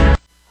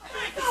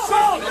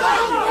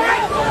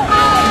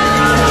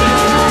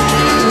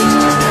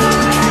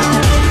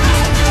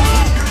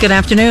Good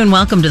afternoon.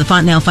 Welcome to the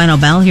Fontanelle Final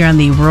Bell here on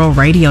the Rural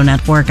Radio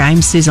Network.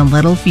 I'm Susan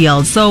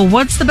Littlefield. So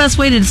what's the best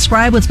way to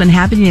describe what's been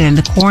happening in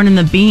the corn and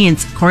the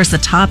beans? Of course, the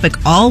topic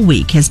all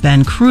week has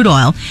been crude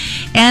oil.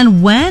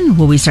 And when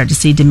will we start to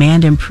see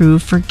demand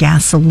improve for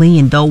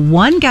gasoline? Though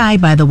one guy,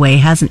 by the way,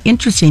 has an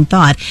interesting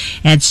thought.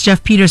 It's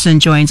Jeff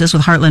Peterson joins us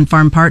with Heartland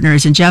Farm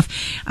Partners. And Jeff,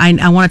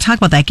 I want to talk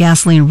about that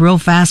gasoline real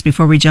fast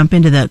before we jump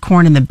into the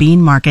corn and the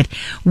bean market.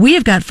 We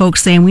have got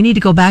folks saying we need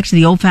to go back to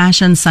the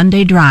old-fashioned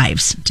Sunday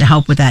drives to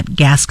help with that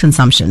gas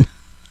consumption.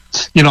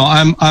 You know,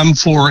 I'm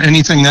for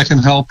anything that can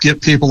help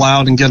get people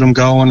out and get them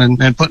going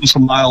and putting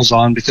some miles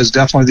on, because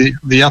definitely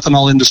the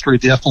ethanol industry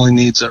definitely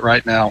needs it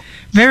right now.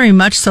 Very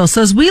much so.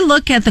 So as we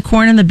look at the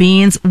corn and the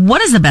beans,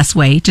 what is the best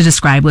way to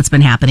describe what's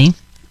been happening?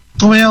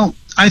 Well,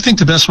 I think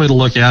the best way to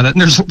look at it,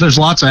 and there's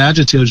lots of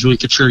adjectives we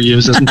could sure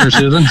use, isn't there,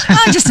 Susan?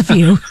 Just a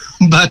few.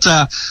 But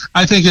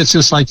I think it's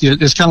just like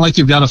it's kind of like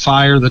you've got a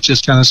fire that's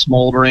just kind of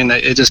smoldering.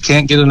 It just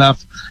can't get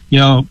enough,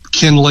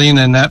 kindling,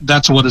 and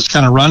that's what it's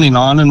kind of running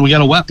on. And we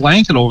got a wet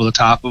blanket over the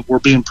top of. We're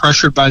being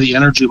pressured by the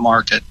energy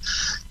market.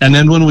 And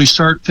then when we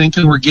start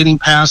thinking we're getting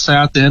past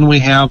that, then we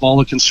have all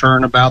the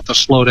concern about the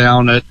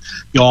slowdown at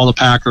all the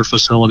packer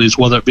facilities,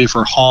 whether it be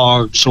for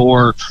hogs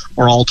or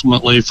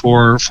ultimately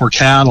for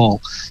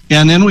cattle.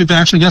 And then we've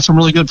actually got some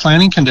really good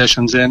planting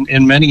conditions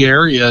in many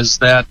areas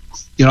that,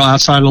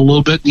 outside a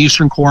little bit in the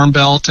Eastern Corn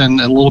Belt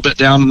and a little bit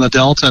down in the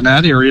Delta in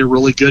that area,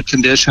 really good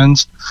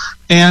conditions.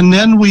 And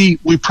then we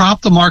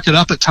prop the market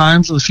up at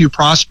times with a few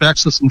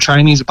prospects of some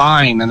Chinese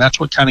buying, and that's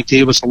what kind of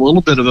gave us a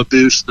little bit of a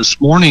boost this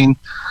morning.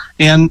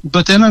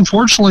 But then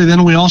unfortunately,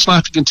 then we also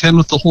have to contend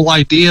with the whole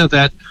idea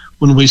that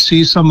when we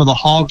see some of the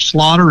hog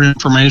slaughter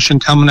information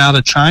coming out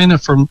of China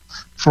from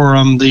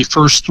the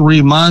first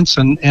 3 months,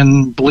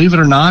 and believe it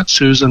or not,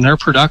 Susan, their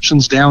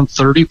production's down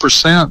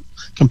 30%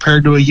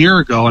 compared to a year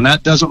ago, and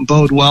that doesn't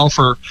bode well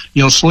for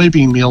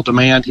soybean meal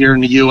demand here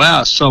in the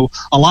U.S. So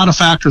a lot of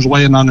factors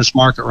weighing on this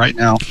market right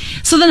now.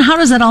 So then how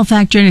does that all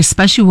factor in,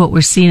 especially what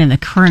we're seeing in the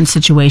current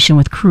situation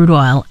with crude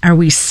oil? Are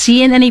we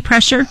seeing any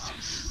pressure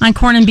on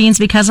corn and beans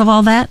because of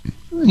all that?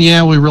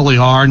 Yeah, we really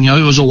are. And,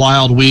 it was a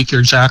wild week.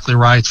 You're exactly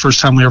right. First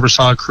time we ever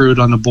saw a crude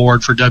on the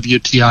board for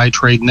WTI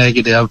trade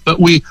negative. But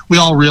we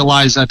all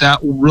realized that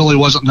really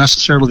wasn't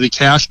necessarily the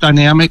cash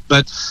dynamic.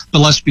 But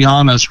let's be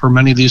honest, for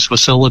many of these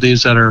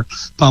facilities that are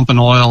pumping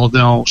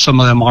oil, some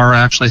of them are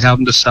actually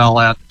having to sell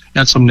at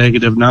some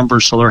negative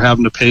numbers, so they're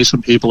having to pay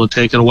some people to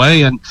take it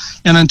away. And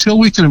until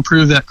we can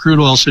improve that crude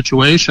oil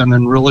situation,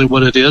 and really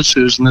what it is,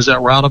 Susan, is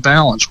that we're out of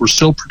balance. We're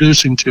still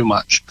producing too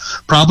much,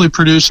 probably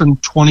producing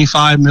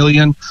 25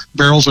 million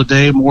barrels a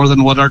day more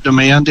than what our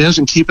demand is.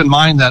 And keep in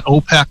mind that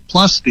OPEC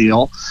plus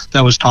deal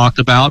that was talked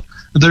about,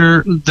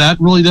 that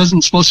really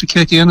isn't supposed to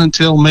kick in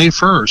until May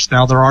 1st.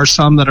 Now, there are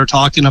some that are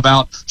talking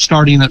about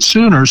starting it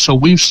sooner, so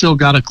we've still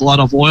got a glut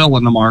of oil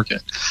in the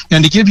market.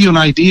 And to give you an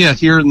idea,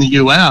 here in the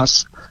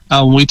U.S.,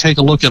 when we take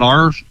a look at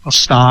our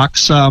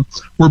stocks,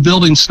 we're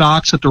building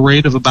stocks at the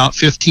rate of about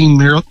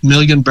 15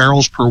 million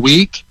barrels per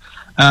week.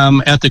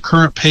 At the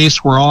current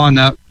pace we're on,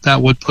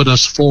 that would put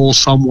us full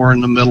somewhere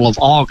in the middle of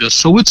August.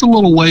 So it's a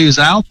little ways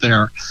out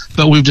there,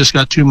 but we've just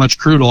got too much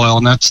crude oil,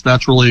 and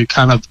that's really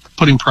kind of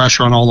putting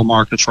pressure on all the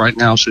markets right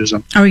now,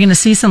 Susan. Are we going to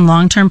see some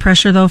long-term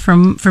pressure, though,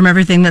 from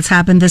everything that's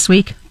happened this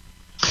week?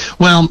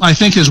 Well, I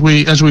think as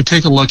we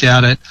take a look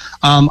at it,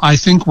 I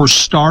think we're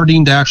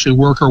starting to actually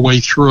work our way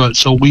through it.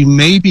 So we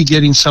may be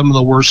getting some of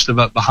the worst of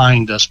it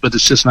behind us, but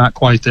it's just not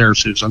quite there,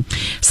 Susan.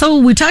 So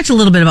we talked a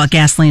little bit about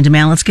gasoline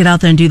demand. Let's get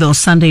out there and do those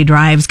Sunday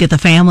drives, get the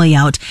family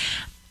out.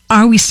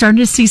 Are we starting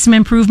to see some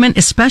improvement,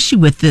 especially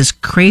with this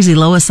crazy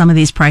low as some of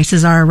these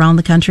prices are around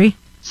the country?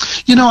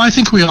 I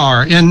think we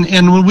are. And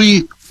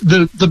when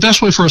the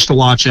best way for us to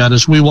watch that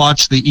is we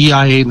watch the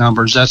EIA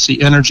numbers. That's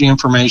the Energy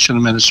Information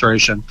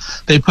Administration.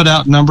 They put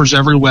out numbers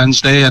every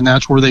Wednesday, and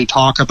that's where they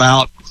talk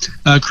about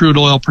crude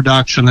oil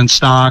production and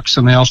stocks,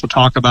 and they also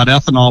talk about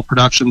ethanol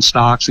production,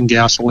 stocks, and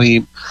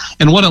gasoline.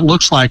 And what it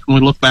looks like when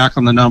we look back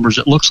on the numbers,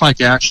 it looks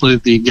like actually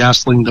the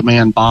gasoline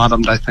demand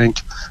bottomed, I think,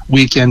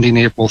 week ending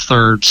April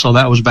 3rd. So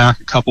that was back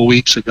a couple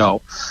weeks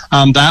ago.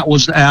 That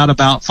was at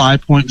about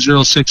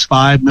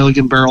 5.065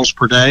 million barrels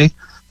per day.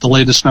 The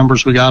latest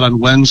numbers we got on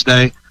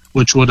Wednesday,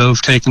 which would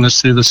have taken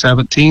us through the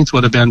 17th,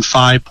 would have been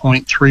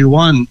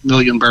 5.31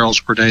 million barrels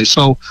per day.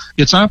 So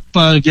it's up,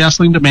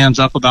 gasoline demand's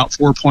up about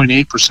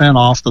 4.8%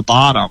 off the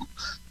bottom.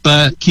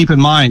 But keep in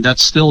mind,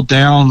 that's still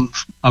down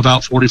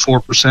about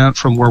 44%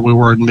 from where we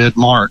were in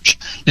mid-March.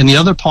 And the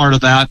other part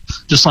of that,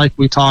 just like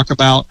we talk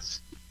about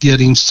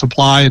getting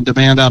supply and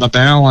demand out of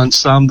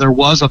balance, there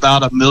was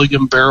about 1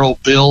 million barrel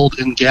build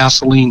in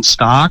gasoline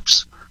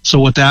stocks. So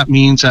what that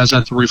means is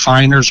that the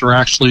refiners are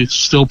actually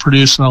still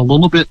producing a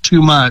little bit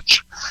too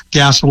much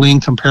gasoline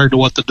compared to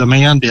what the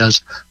demand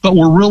is. But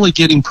we're really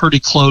getting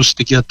pretty close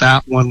to get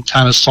that one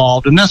kind of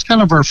solved. And that's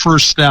kind of our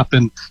first step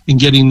in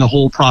getting the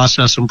whole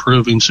process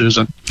improving,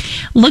 Susan.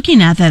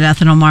 Looking at that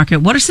ethanol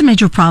market, what are some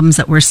major problems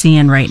that we're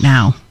seeing right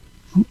now?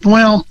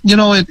 Well,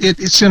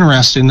 it's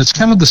interesting. It's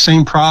kind of the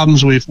same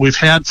problems we've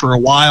had for a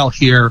while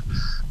here.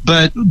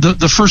 But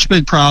the first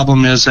big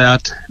problem is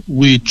that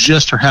we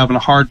just are having a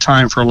hard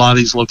time for a lot of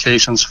these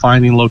locations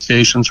finding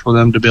locations for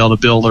them to be able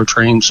to build their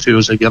trains to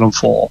as they get them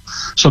full.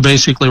 So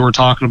basically we're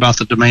talking about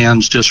the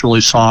demand's just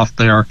really soft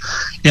there.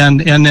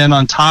 And then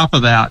on top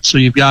of that, so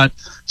you've got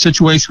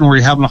situation where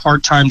you're having a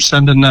hard time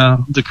sending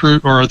the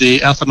crude or the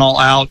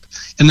ethanol out,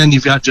 and then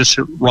you've got just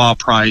a raw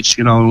price.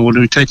 When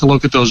we take a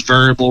look at those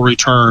variable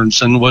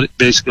returns, and what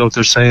they're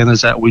saying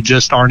is that we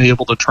just aren't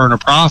able to turn a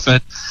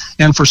profit.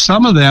 And for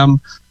some of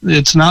them,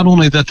 it's not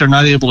only that they're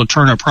not able to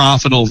turn a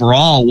profit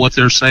overall. What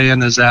they're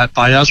saying is that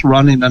by us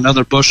running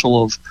another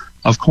bushel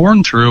of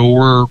corn through,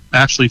 we're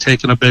actually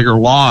taking a bigger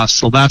loss.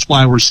 So that's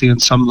why we're seeing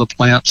some of the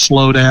plants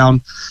slow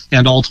down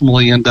and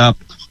ultimately end up,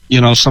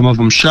 some of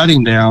them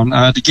shutting down.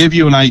 To give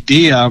you an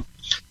idea,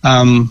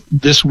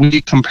 this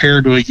week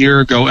compared to a year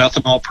ago,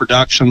 ethanol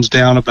production's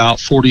down about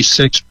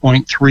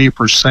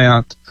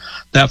 46.3%.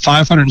 That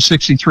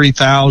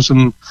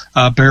 563,000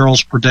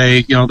 barrels per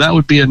day, that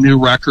would be a new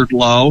record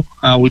low.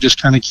 We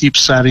just kind of keep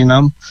setting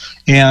them.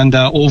 And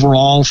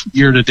overall,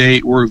 year to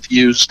date, we're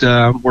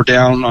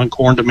down on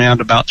corn demand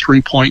about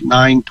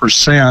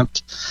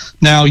 3.9%.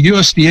 Now,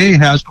 USDA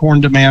has corn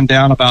demand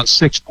down about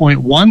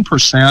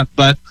 6.1%,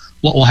 but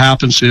what will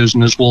happen,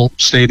 Susan, is we'll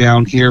stay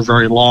down here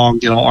very long.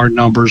 Our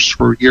numbers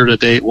for year to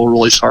date will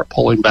really start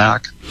pulling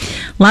back.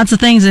 Lots of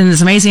things, and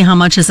it's amazing how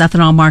much this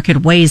ethanol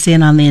market weighs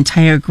in on the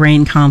entire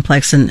grain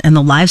complex and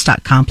the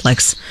livestock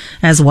complex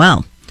as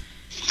well.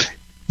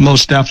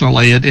 Most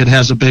definitely. It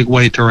has a big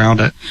weight around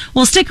it.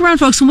 Well, stick around,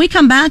 folks. When we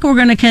come back, we're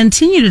going to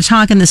continue to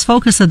talk in this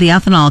focus of the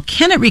ethanol.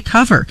 Can it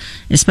recover,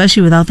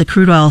 especially without the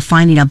crude oil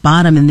finding a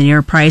bottom in the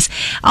near price?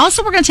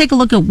 Also, we're going to take a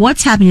look at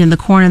what's happening in the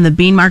corn and the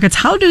bean markets.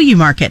 How do you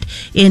market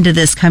into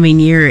this coming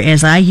year?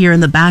 As I hear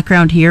in the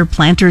background here,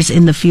 planters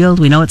in the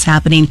field. We know it's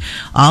happening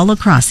all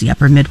across the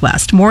upper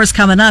Midwest. More is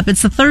coming up.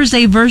 It's the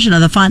Thursday version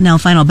of the Fontanelle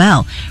Final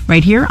Bell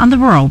right here on the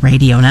Rural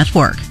Radio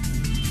Network.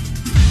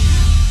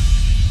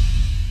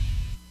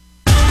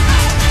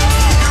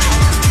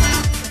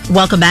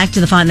 Welcome back to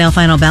the Fontanelle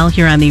Final Bell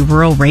here on the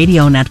Rural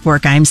Radio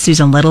Network. I'm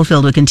Susan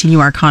Littlefield. We continue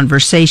our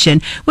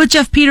conversation with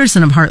Jeff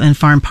Peterson of Heartland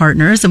Farm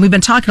Partners, and we've been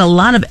talking a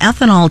lot of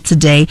ethanol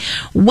today.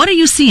 What are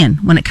you seeing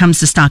when it comes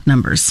to stock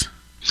numbers?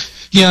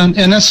 Yeah,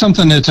 and that's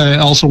something that I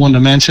also wanted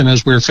to mention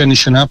as we're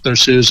finishing up there,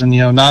 Susan.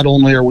 Not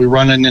only are we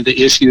running into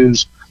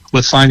issues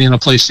with finding a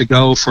place to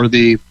go for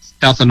the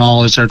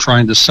ethanol as they're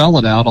trying to sell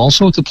it out,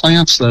 also at the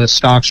plants, the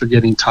stocks are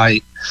getting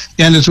tight.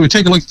 And as we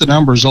take a look at the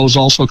numbers, those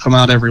also come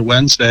out every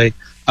Wednesday.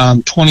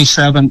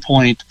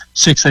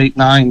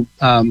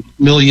 27.689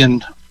 million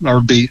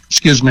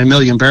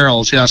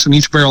barrels. Yes, and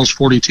each barrel is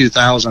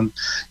 42,000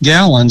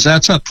 gallons.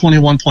 That's up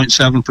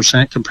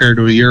 21.7% compared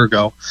to a year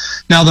ago.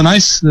 Now, the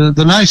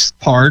nice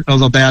part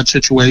of a bad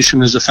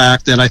situation is the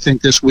fact that I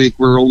think this week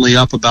we're only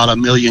up about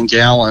 1 million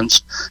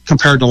gallons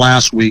compared to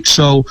last week.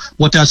 So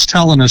what that's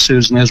telling us,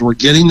 Susan, is we're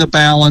getting the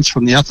balance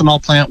from the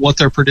ethanol plant, what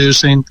they're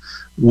producing,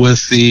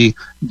 with the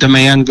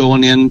demand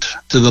going into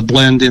the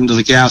blend into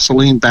the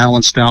gasoline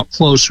balanced out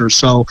closer.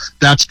 So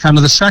that's kind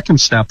of the second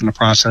step in the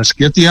process.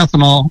 Get the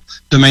ethanol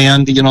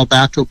demand,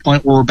 back to a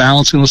point where we're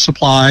balancing the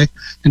supply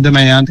and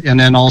demand, and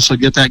then also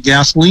get that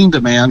gasoline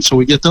demand. So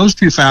we get those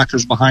two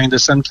factors behind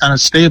us and kind of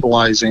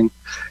stabilizing,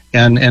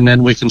 and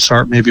then we can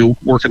start maybe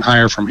working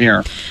higher from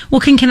here.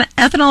 Well, can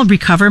ethanol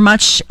recover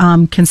much,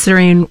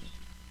 considering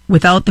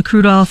without the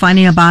crude oil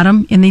finding a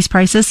bottom in these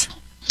prices?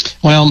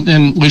 Well,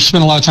 and we've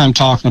spent a lot of time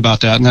talking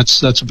about that, and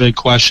that's a big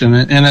question.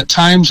 And at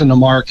times in the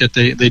market,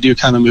 they do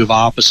kind of move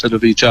opposite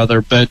of each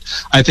other. But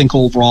I think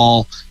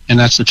overall, and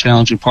that's the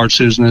challenging part,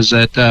 Susan, is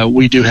that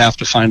we do have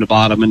to find a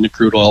bottom in the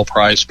crude oil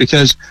price.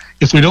 Because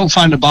if we don't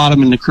find a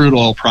bottom in the crude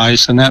oil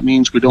price, then that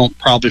means we don't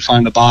probably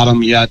find a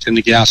bottom yet in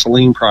the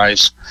gasoline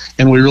price.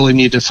 And we really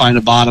need to find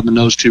a bottom in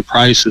those two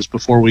prices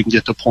before we can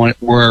get to a point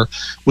where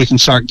we can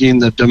start getting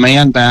the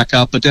demand back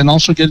up, but then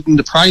also getting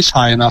the price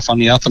high enough on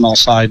the ethanol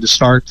side to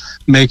start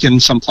making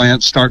some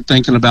plants start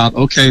thinking about,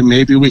 okay,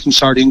 maybe we can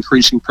start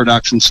increasing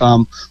production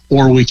some,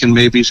 or we can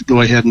maybe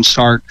go ahead and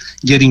start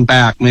getting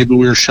back. Maybe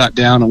we were shut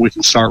down and we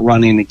can start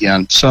running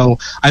again. So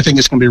I think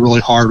it's going to be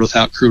really hard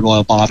without crude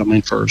oil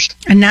bottoming first.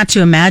 And not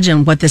to imagine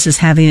what this is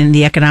having in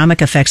the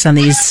economic effects on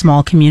these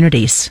small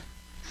communities.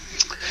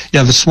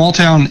 Yeah, the small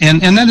town,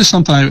 and that is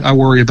something I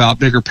worry about,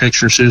 bigger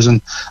picture,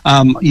 Susan.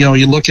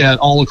 You look at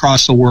all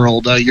across the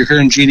world, you're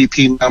hearing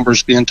GDP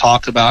numbers being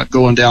talked about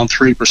going down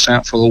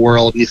 3% for the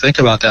world. And you think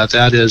about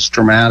that is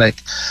dramatic.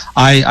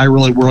 I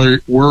really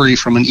worry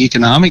from an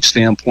economic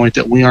standpoint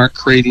that we aren't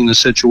creating a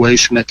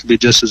situation that could be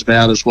just as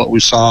bad as what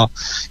we saw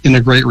in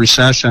the Great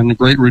Recession,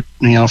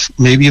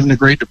 maybe even the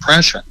Great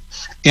Depression.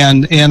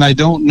 And I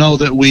don't know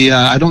that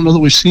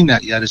we've seen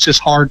that yet. It's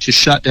just hard to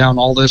shut down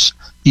all this,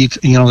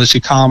 this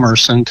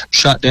e-commerce and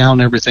shut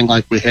down everything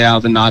like we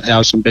have and not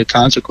have some big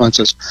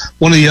consequences.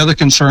 One of the other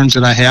concerns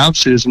that I have,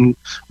 Susan,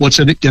 what's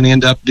it going to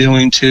end up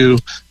doing to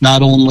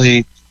not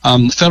only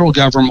the federal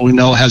government we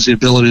know has the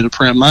ability to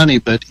print money,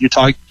 but you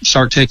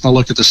start taking a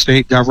look at the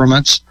state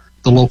governments.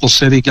 the local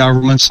city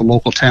governments, the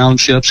local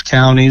townships,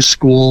 counties,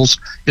 schools.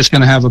 It's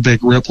going to have a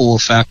big ripple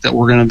effect that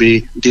we're going to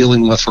be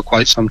dealing with for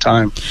quite some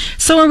time.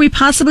 So are we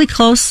possibly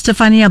close to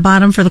finding a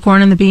bottom for the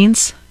corn and the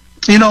beans?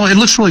 You know, it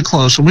looks really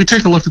close. When we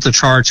take a look at the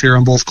charts here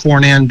on both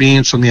corn and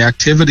beans from the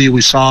activity we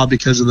saw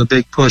because of the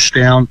big push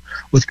down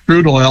with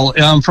crude oil,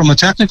 from a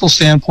technical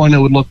standpoint, it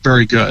would look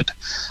very good.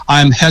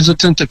 I'm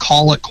hesitant to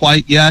call it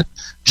quite yet,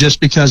 just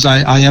because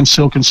I am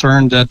still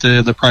concerned that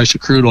the price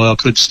of crude oil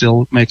could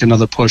still make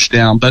another push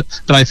down.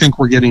 But I think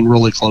we're getting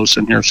really close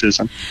in here,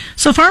 Susan.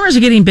 So farmers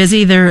are getting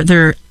busy.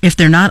 They're if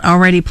they're not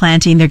already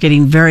planting, they're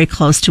getting very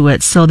close to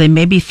it. So they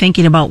may be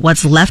thinking about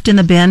what's left in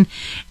the bin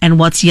and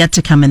what's yet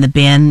to come in the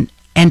bin,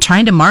 and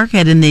trying to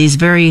market in these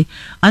very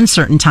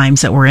uncertain times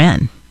that we're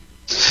in.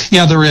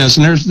 Yeah, there is,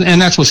 and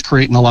that's what's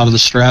creating a lot of the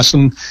stress.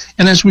 And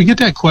as we get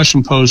that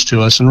question posed to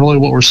us, and really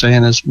what we're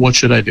saying is, what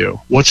should I do?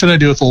 What should I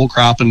do with old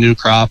crop and new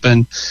crop?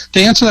 And to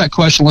answer that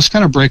question, let's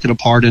kind of break it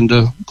apart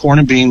into corn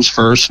and beans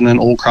first, and then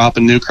old crop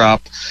and new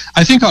crop.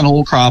 I think on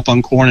old crop,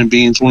 on corn and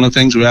beans, one of the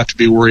things we have to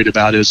be worried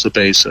about is the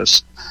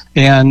basis.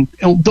 And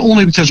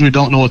only because we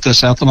don't know what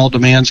this ethanol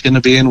demand is going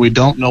to be, and we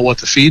don't know what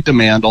the feed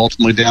demand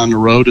ultimately down the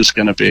road is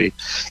going to be.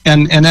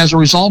 And as a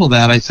result of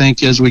that, I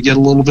think as we get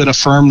a little bit of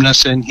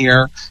firmness in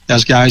here,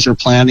 as guys are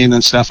planning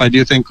and stuff, I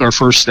do think our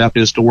first step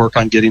is to work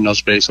on getting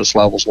those basis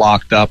levels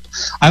locked up.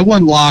 I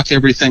wouldn't lock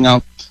everything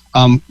up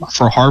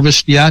for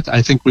harvest yet.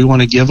 I think we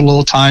want to give a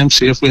little time,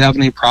 see if we have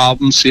any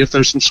problems, see if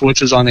there's some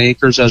switches on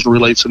acres as it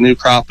relates to new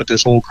crop, but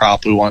this old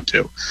crop we want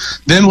to.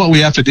 Then what we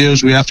have to do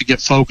is we have to get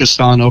focused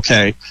on,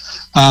 okay,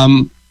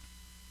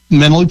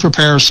 mentally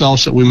prepare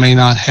ourselves that we may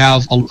not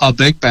have a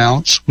big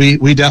bounce.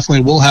 We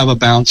definitely will have a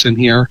bounce in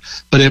here,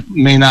 but it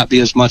may not be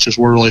as much as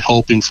we're really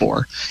hoping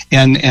for.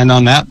 And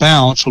on that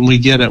bounce, when we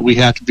get it, we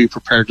have to be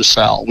prepared to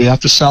sell. We have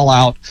to sell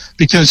out,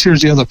 because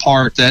here's the other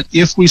part, that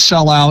if we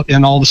sell out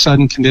and all of a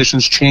sudden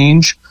conditions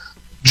change,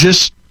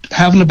 just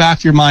have in the back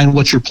of your mind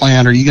what's your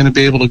plan. Are you going to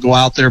be able to go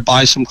out there,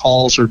 buy some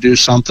calls, or do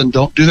something?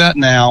 Don't do that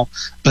now,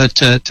 but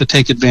to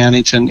take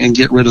advantage and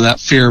get rid of that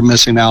fear of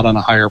missing out on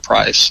a higher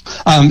price.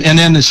 And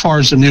then as far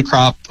as the new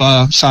crop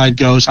side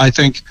goes, I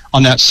think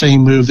on that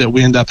same move that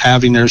we end up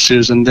having there,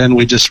 Susan, then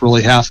we just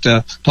really have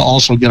to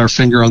also get our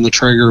finger on the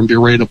trigger and be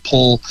ready to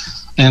pull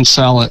and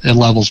sell it at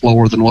levels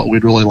lower than what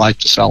we'd really like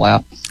to sell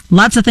at.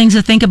 Lots of things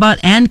to think about,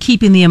 and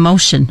keeping the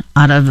emotion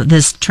out of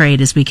this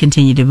trade as we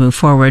continue to move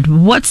forward.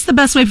 What's the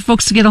best way for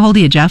folks to get a hold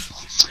of you, Jeff?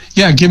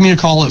 Yeah, give me a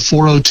call at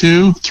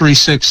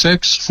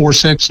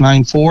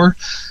 402-366-4694.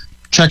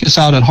 Check us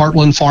out at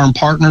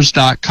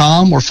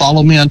heartlandfarmpartners.com, or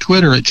follow me on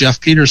Twitter at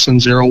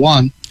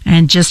JeffPeterson01.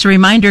 And just a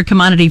reminder,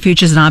 commodity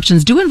futures and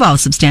options do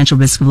involve substantial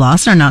risk of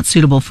loss and are not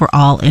suitable for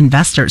all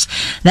investors.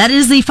 That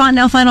is the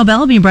Fontanelle Final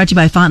Bell, being brought to you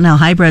by Fontanelle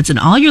Hybrids and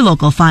all your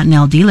local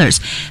Fontanelle dealers.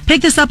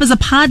 Pick this up as a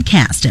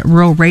podcast at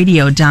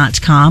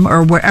ruralradio.com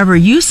or wherever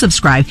you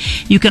subscribe.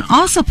 You can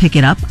also pick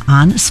it up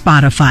on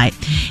Spotify.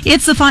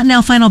 It's the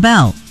Fontanelle Final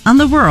Bell on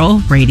the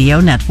Rural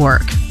Radio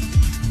Network.